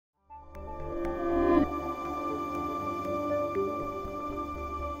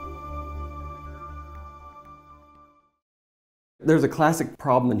There's a classic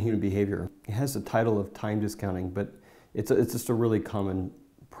problem in human behavior. It has the title of time discounting, but it's just a really common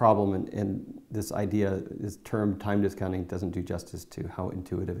problem, and this idea, this term time discounting, doesn't do justice to how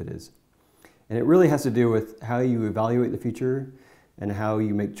intuitive it is. And it really has to do with how you evaluate the future and how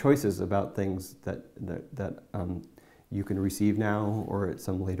you make choices about things that you can receive now or at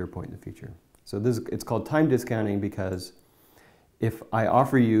some later point in the future. So it's called time discounting because if I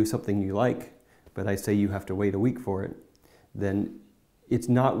offer you something you like, but I say you have to wait a week for it, then it's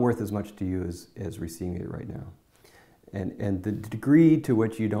not worth as much to you as receiving it right now. And the degree to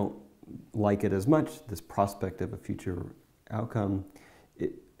which you don't like it as much, this prospect of a future outcome,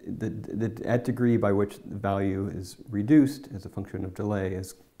 that degree by which the value is reduced as a function of delay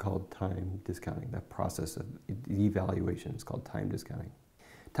is called time discounting. That process of evaluation is called time discounting.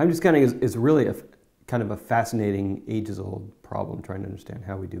 Time discounting is really kind of a fascinating, ages-old problem, trying to understand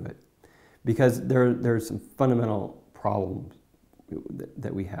how we do it. Because there's some fundamental problems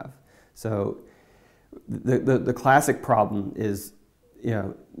that we have. So the classic problem is,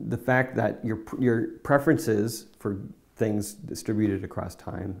 the fact that your preferences for things distributed across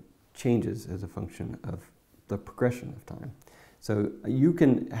time changes as a function of the progression of time. So you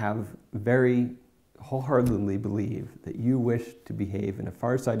can have very wholeheartedly believe that you wish to behave in a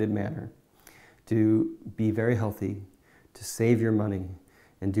far-sighted manner, to be very healthy, to save your money,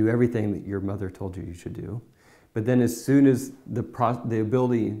 and do everything that your mother told you you should do. But then as soon as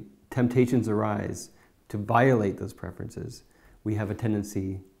temptations arise to violate those preferences, we have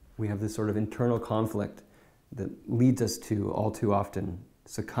this sort of internal conflict that leads us to, all too often,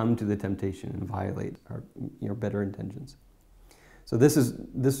 succumb to the temptation and violate our better intentions. So this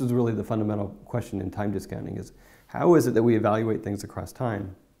is really the fundamental question in time discounting, is how is it that we evaluate things across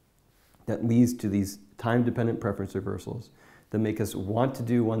time that leads to these time-dependent preference reversals that make us want to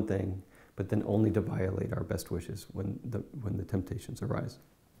do one thing, but then only to violate our best wishes when the temptations arise.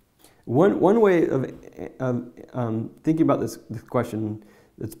 One way of thinking about this question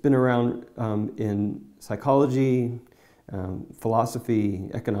that's been around in psychology, philosophy,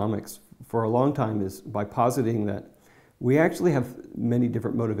 economics for a long time is by positing that we actually have many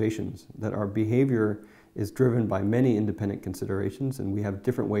different motivations, that our behavior is driven by many independent considerations, and we have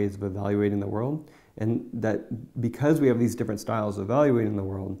different ways of evaluating the world, and that because we have these different styles of evaluating the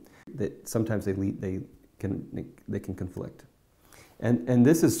world, that sometimes they can conflict. And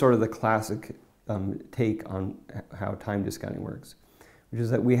this is sort of the classic take on how time discounting works, which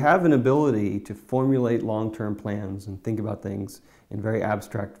is that we have an ability to formulate long-term plans and think about things in very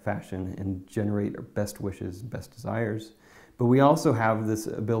abstract fashion and generate our best wishes, best desires. But we also have this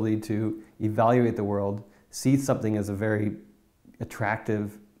ability to evaluate the world, see something as a very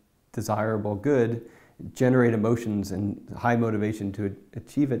attractive, desirable good, generate emotions and high motivation to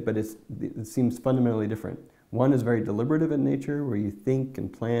achieve it, but it seems fundamentally different. One is very deliberative in nature, where you think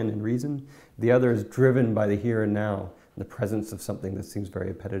and plan and reason. The other is driven by the here and now, the presence of something that seems very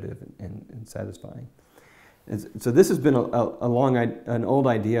appetitive and satisfying. And so this has been an old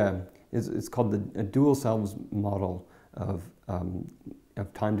idea. It's called the dual selves model of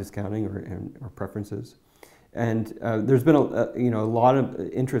time discounting or preferences. And there's been a lot of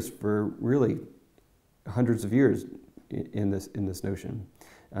interest for really hundreds of years in this notion.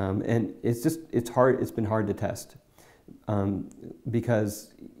 And it's been hard to test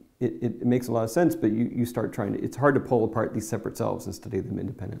because it makes a lot of sense, but you start it's hard to pull apart these separate selves and study them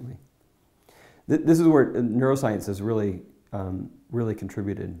independently. This is where neuroscience has really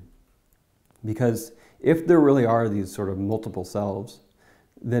contributed, because if there really are these sort of multiple selves,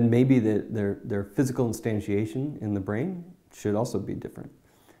 then maybe their physical instantiation in the brain should also be different.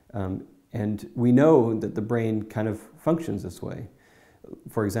 And we know that the brain kind of functions this way.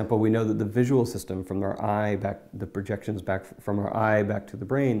 For example, we know that the visual system from our eye the projections back from our eye back to the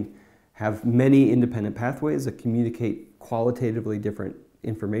brain have many independent pathways that communicate qualitatively different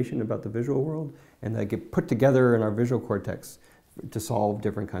information about the visual world, and that get put together in our visual cortex to solve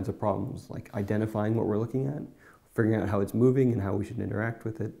different kinds of problems, like identifying what we're looking at, figuring out how it's moving and how we should interact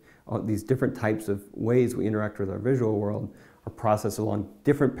with it. All these different types of ways we interact with our visual world are processed along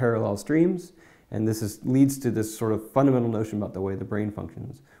different parallel streams, and this leads to this sort of fundamental notion about the way the brain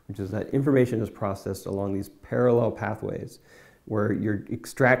functions, which is that information is processed along these parallel pathways where you're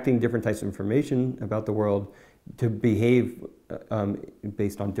extracting different types of information about the world to behave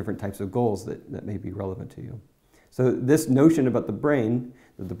based on different types of goals that may be relevant to you. So this notion about the brain,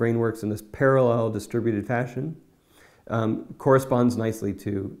 that the brain works in this parallel distributed fashion, corresponds nicely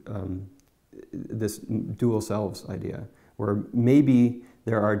to this dual selves idea, where maybe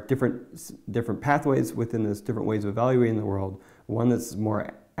there are different pathways within this, different ways of evaluating the world. One that's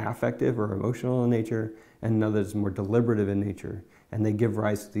more affective or emotional in nature, and another is more deliberative in nature. And they give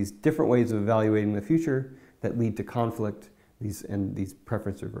rise to these different ways of evaluating the future that lead to conflict and these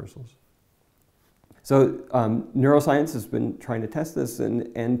preference reversals. So neuroscience has been trying to test this,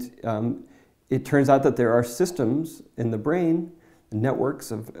 and it turns out that there are systems in the brain,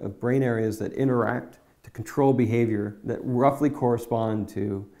 networks of brain areas that interact to control behavior that roughly correspond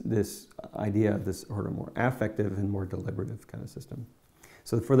to this idea of this sort of more affective and more deliberative kind of system.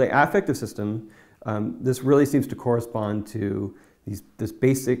 So for the affective system, this really seems to correspond to this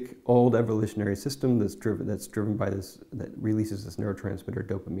basic old evolutionary system that's driven by this, that releases this neurotransmitter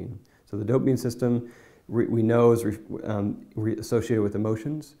dopamine. So the dopamine system we know is associated with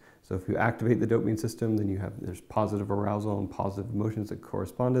emotions. So if you activate the dopamine system, then there's positive arousal and positive emotions that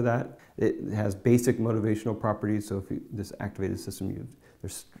correspond to that. It has basic motivational properties. So if this activated system,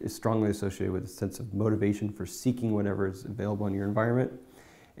 it's strongly associated with a sense of motivation for seeking whatever is available in your environment.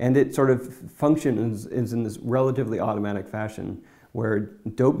 And it sort of functions in this relatively automatic fashion where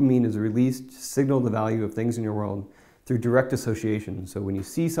dopamine is released to signal the value of things in your world through direct association. So when you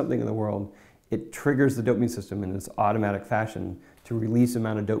see something in the world, it triggers the dopamine system in this automatic fashion to release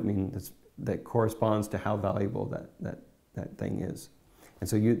amount of dopamine that corresponds to how valuable that thing is. And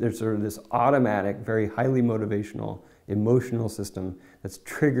so there's sort of this automatic, very highly motivational, emotional system that's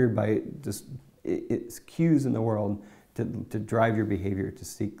triggered by just its cues in the world to drive your behavior to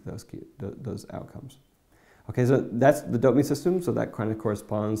seek those outcomes. Okay, so that's the dopamine system, so that kind of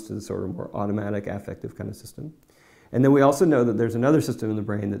corresponds to the sort of more automatic affective kind of system. And then we also know that there's another system in the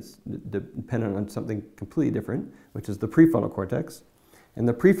brain that's dependent on something completely different, which is the prefrontal cortex. And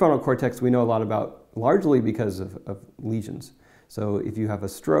the prefrontal cortex we know a lot about largely because of lesions. So if you have a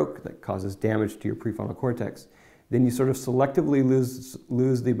stroke that causes damage to your prefrontal cortex, then you sort of selectively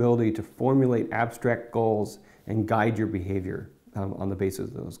lose the ability to formulate abstract goals and guide your behavior on the basis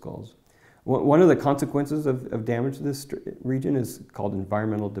of those goals. One of the consequences of damage to this region is called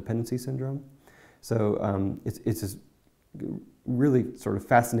environmental dependency syndrome. So it's this really sort of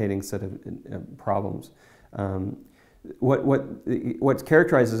fascinating set of problems. What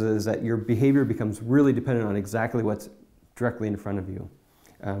characterizes it is that your behavior becomes really dependent on exactly what's directly in front of you.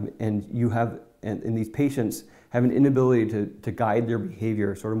 And these patients have an inability to guide their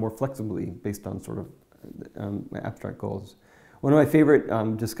behavior sort of more flexibly based on sort of abstract goals. One of my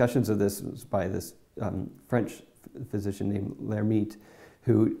favorite discussions of this was by this French physician named Lermite,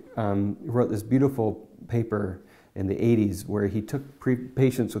 who wrote this beautiful paper in the 80s where he took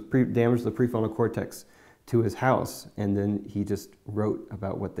patients with damage to the prefrontal cortex to his house, and then he just wrote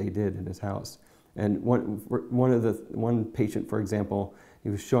about what they did in his house. And one patient, for example, he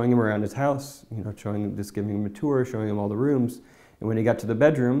was showing him around his house, just giving him a tour, showing him all the rooms. And when he got to the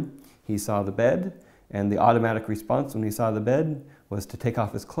bedroom, he saw the bed, and the automatic response when he saw the bed was to take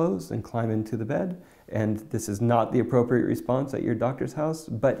off his clothes and climb into the bed. And this is not the appropriate response at your doctor's house,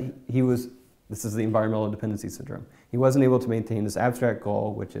 but this is the environmental dependency syndrome. He wasn't able to maintain this abstract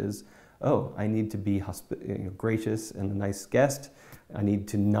goal, which is, oh, I need to be gracious and a nice guest. I need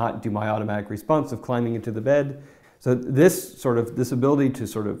to not do my automatic response of climbing into the bed. So this ability to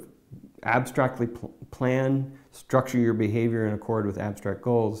sort of abstractly plan, structure your behavior in accord with abstract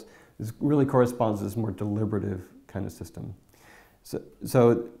goals, really corresponds to this more deliberative kind of system.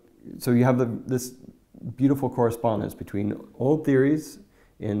 So you have this beautiful correspondence between old theories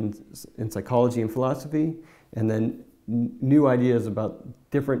in psychology and philosophy, and then new ideas about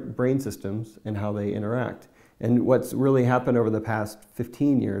different brain systems and how they interact. And what's really happened over the past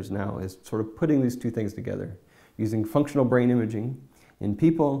 15 years now is sort of putting these two things together, using functional brain imaging in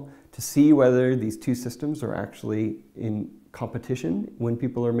people to see whether these two systems are actually in competition when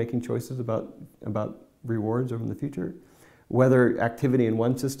people are making choices about rewards over in the future, whether activity in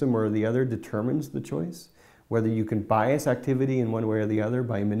one system or the other determines the choice, whether you can bias activity in one way or the other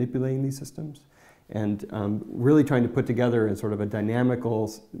by manipulating these systems, and really trying to put together a sort of a dynamical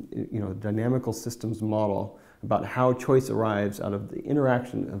systems model about how choice arrives out of the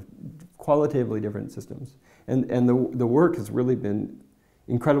interaction of qualitatively different systems. And the work has really been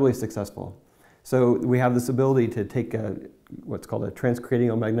incredibly successful. So we have this ability to take what's called a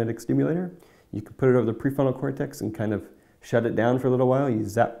transcranial magnetic stimulator. You can put it over the prefrontal cortex and kind of shut it down for a little while. You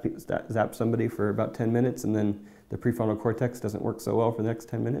zap somebody for about 10 minutes, and then the prefrontal cortex doesn't work so well for the next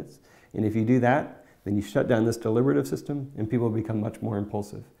 10 minutes. And if you do that, then you shut down this deliberative system, and people become much more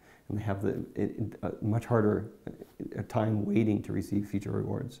impulsive. And they have a much harder time waiting to receive future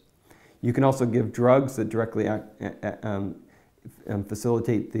rewards. You can also give drugs that directly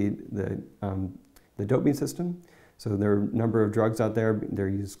facilitate the dopamine system. So there are a number of drugs out there. They're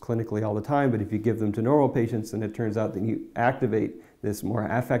used clinically all the time, but if you give them to normal patients, then it turns out that you activate this more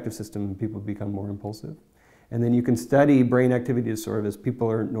affective system, people become more impulsive. And then you can study brain activity disorder as people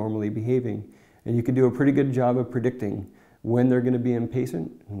are normally behaving, and you can do a pretty good job of predicting when they're going to be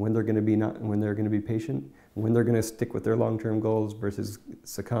impatient, and when they're going to be when they're going to be patient, when they're going to stick with their long-term goals versus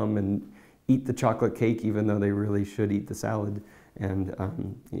succumb and eat the chocolate cake even though they really should eat the salad. And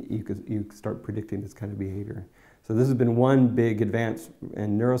you start predicting this kind of behavior. So this has been one big advance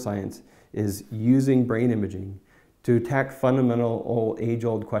in neuroscience, is using brain imaging to attack fundamental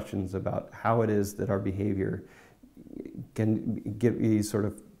age-old questions about how it is that our behavior can give these sort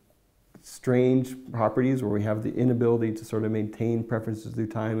of strange properties where we have the inability to sort of maintain preferences through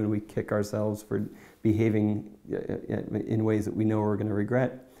time, and we kick ourselves for behaving in ways that we know we're going to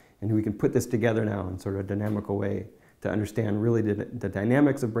regret. And we can put this together now in sort of a dynamical way to understand really the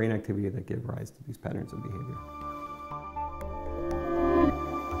dynamics of brain activity that give rise to these patterns of behavior.